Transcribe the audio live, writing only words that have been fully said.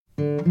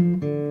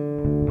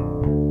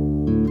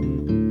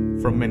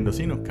From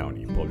Mendocino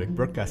County Public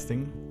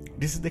Broadcasting,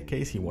 this is the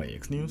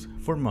KCYX News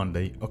for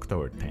Monday,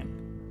 October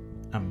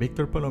 10. I'm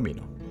Victor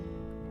Palomino.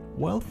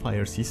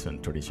 Wildfire season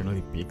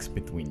traditionally peaks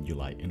between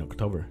July and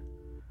October,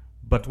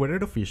 but weather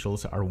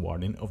officials are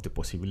warning of the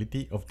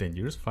possibility of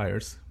dangerous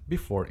fires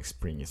before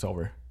spring is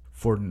over.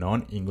 For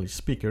non-English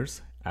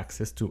speakers,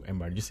 access to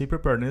emergency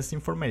preparedness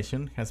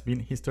information has been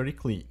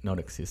historically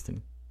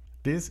non-existent.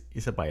 This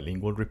is a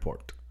bilingual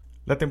report.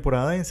 La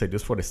temporada de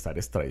incendios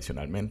forestales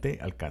tradicionalmente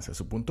alcanza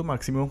su punto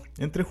máximo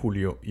entre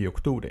julio y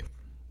octubre,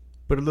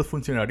 pero los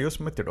funcionarios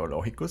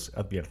meteorológicos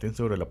advierten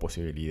sobre la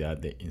posibilidad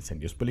de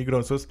incendios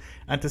peligrosos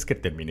antes que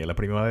termine la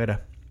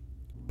primavera.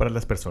 Para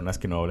las personas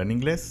que no hablan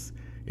inglés,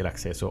 el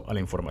acceso a la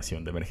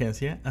información de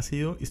emergencia ha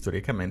sido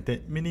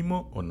históricamente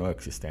mínimo o no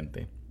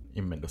existente.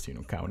 In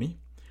Mendocino County,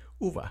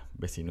 UVA,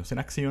 Vecinos en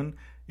Acción,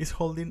 is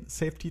holding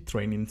safety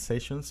training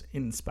sessions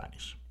in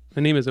Spanish.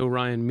 My name is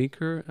Orion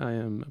Meeker. I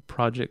am a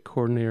project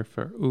coordinator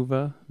for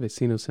UVA,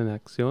 Vecinos en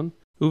Acción.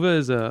 UVA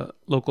is a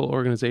local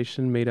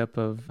organization made up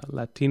of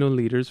Latino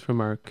leaders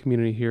from our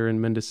community here in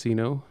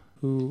Mendocino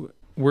who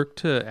work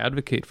to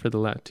advocate for the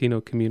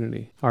Latino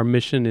community. Our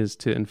mission is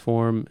to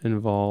inform,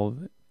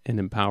 involve, and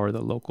empower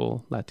the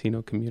local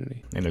Latino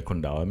community. En el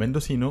condado de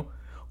Mendocino,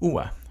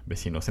 UVA,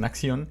 Vecinos en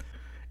Acción,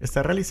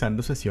 está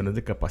realizando sesiones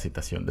de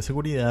capacitación de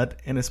seguridad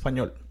en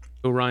español.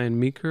 Orion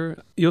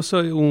Meeker. Yo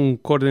soy un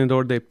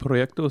coordinador de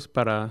proyectos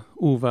para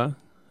UVA,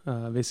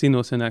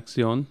 Vecinos en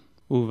Acción.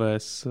 UVA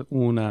es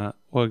una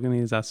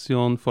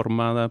organización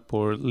formada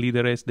por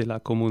líderes de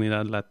la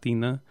comunidad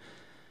latina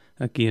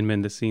aquí en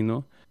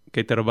Mendocino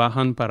que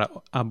trabajan para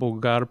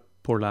abogar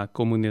por la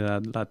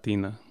comunidad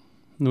latina.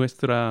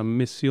 Nuestra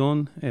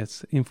misión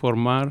es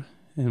informar,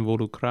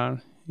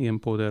 involucrar y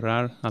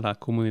empoderar a la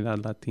comunidad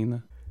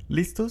latina.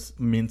 Listos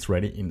means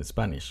ready in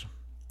Spanish,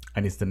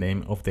 and is the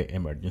name of the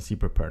emergency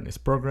preparedness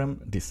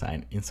program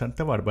designed in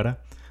Santa Barbara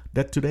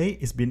that today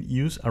is being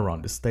used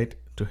around the state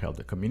to help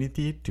the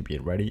community to be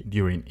ready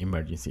during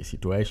emergency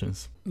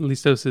situations.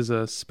 Listos is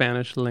a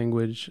Spanish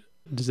language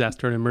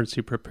disaster and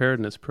emergency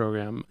preparedness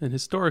program, and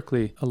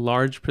historically a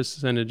large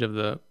percentage of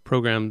the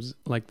programs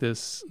like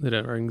this that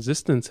are in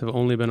existence have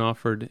only been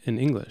offered in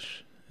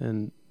English,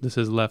 and this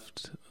has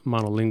left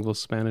monolingual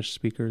Spanish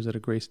speakers at a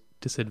great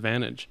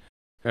disadvantage.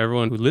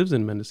 Everyone who lives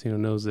in Mendocino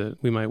knows that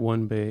we might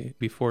one day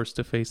be forced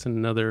to face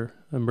another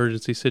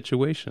emergency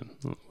situation,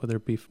 whether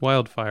it be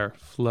wildfire,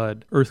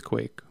 flood,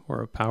 earthquake,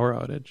 or a power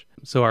outage.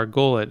 So our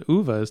goal at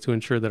UVA is to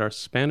ensure that our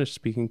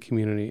Spanish-speaking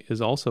community is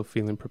also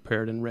feeling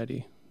prepared and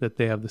ready, that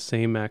they have the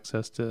same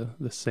access to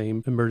the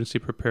same emergency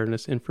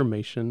preparedness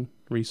information,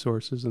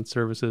 resources, and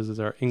services as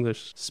our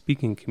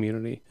English-speaking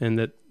community, and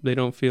that they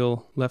don't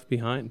feel left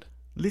behind.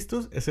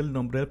 Listos es el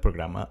nombre del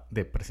programa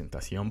de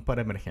presentación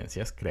para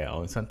emergencias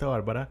creado en Santa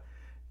Bárbara,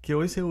 que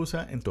hoy se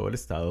usa en todo el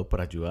estado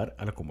para ayudar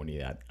a la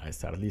comunidad a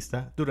estar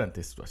lista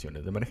durante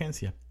situaciones de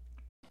emergencia.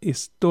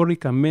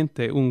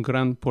 Históricamente, un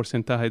gran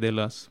porcentaje de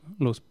los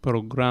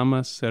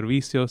programas,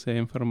 servicios e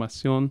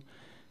información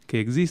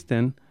que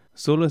existen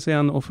solo se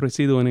han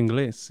ofrecido en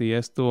inglés, y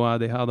esto ha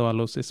dejado a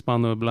los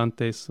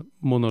hispanohablantes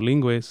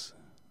monolingües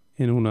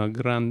en una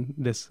gran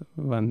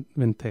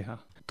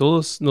desventaja.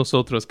 Todos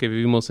nosotros que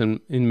vivimos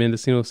en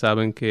Mendocino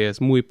saben que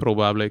es muy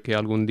probable que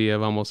algún día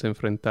vamos a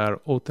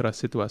enfrentar otra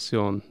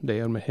situación de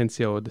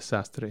emergencia o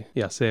desastre,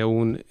 ya sea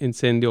un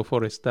incendio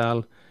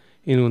forestal,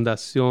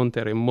 inundación,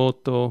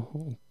 terremoto,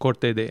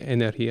 corte de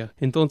energía.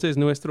 Entonces,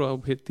 nuestro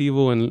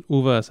objetivo en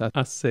UVA es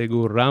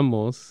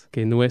aseguramos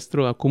que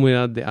nuestra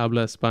comunidad de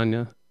habla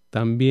hispana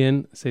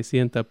también se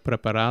sienta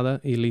preparada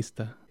y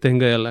lista,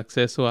 tenga el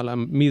acceso a la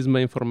misma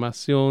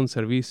información,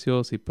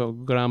 servicios y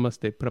programas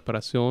de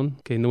preparación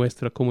que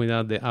nuestra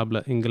comunidad de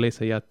habla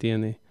inglesa ya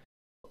tiene.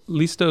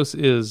 Listos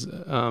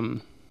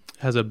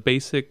has a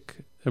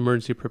basic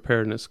emergency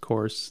preparedness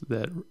course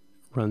that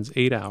runs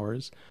 8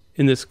 hours.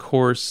 In this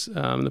course,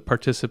 the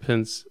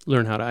participants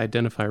learn how to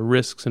identify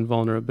risks and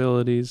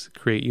vulnerabilities,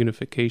 create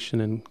unification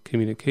and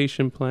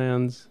communication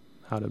plans,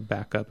 how to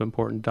back up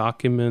important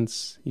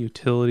documents,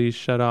 utilities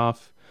shut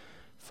off,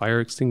 fire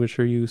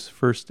extinguisher use,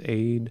 first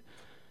aid,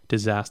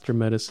 disaster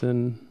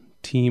medicine,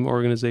 team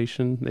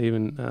organization. They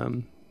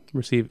even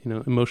receive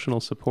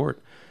emotional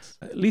support.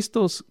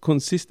 Listos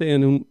consiste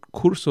en un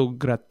curso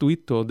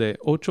gratuito de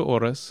 8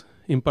 horas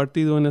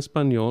impartido en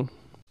español.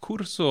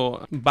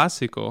 Curso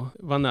básico,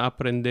 van a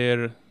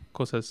aprender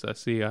cosas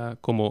así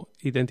como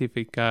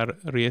identificar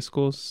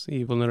riesgos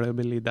y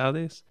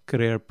vulnerabilidades,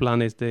 crear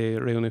planes de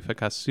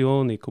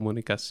reunificación y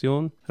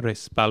comunicación,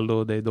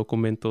 respaldo de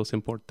documentos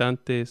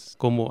importantes,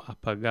 cómo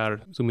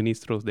apagar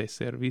suministros de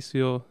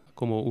servicio,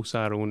 cómo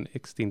usar un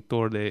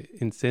extintor de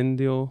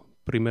incendio,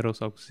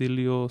 primeros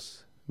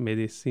auxilios,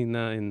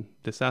 medicina en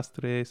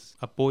desastres,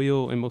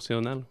 apoyo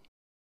emocional.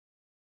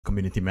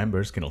 Community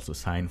members can also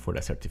sign for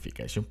a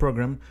certification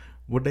program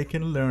where they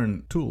can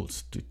learn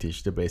tools to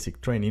teach the basic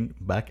training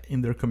back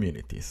in their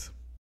communities.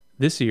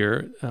 This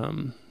year,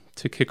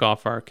 to kick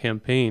off our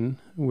campaign,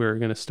 we're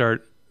going to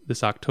start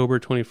this October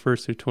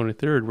 21st through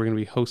 23rd, we're going to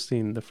be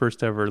hosting the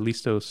first ever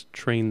Listos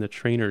Train the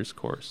Trainers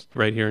course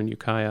right here in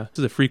Ukiah. This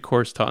is a free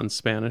course taught in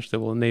Spanish that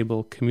will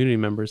enable community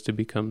members to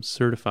become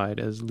certified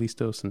as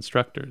Listos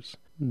instructors.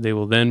 They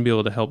will then be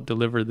able to help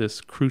deliver this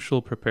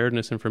crucial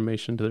preparedness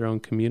information to their own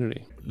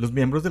community. Los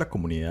miembros de la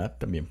comunidad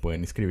también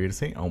pueden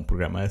inscribirse a un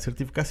programa de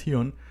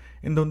certificación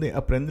en donde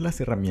aprenden las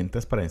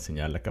herramientas para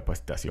enseñar la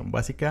capacitación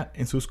básica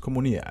en sus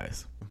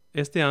comunidades.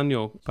 Este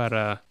año,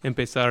 para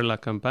empezar la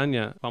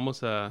campaña,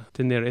 vamos a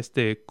tener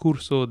este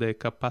curso de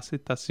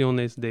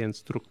capacitaciones de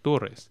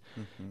instructores.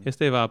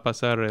 Este va a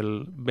pasar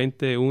el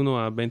 21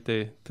 a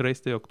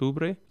 23 de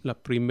octubre, la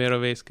primera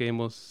vez que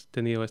hemos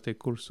tenido este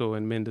curso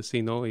en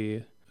Mendocino,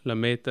 y la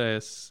meta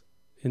es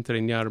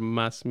entrenar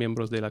más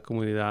miembros de la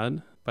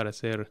comunidad para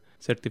ser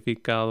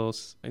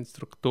certificados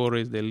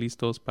instructores de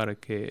Listos para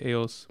que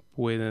ellos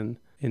puedan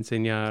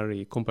enseñar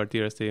y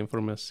compartir esta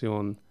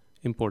información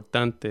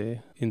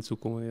importante en su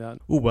comunidad.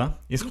 UVA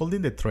is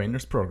holding the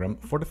trainers program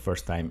for the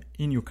first time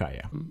in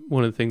Ukiah.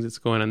 One of the things that's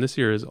going on this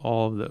year is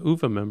all of the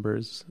UVA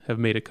members have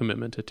made a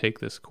commitment to take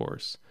this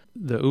course.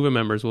 The UVA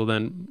members will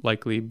then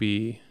likely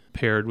be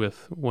paired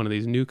with one of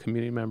these new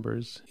community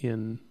members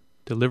in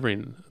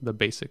delivering the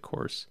basic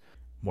course.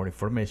 More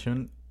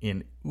information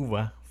in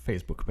UVA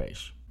Facebook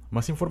page.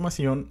 Más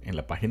información en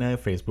la página de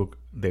Facebook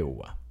de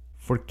UVA.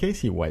 For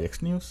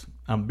KCYX News,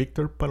 I'm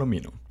Victor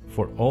Palomino.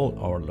 For all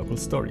our local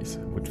stories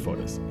with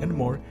photos and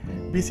more,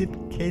 visit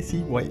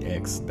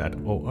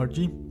kcyx.org.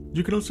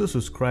 You can also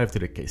subscribe to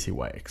the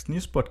KCYX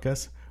News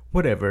podcast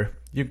wherever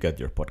you get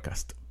your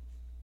podcast.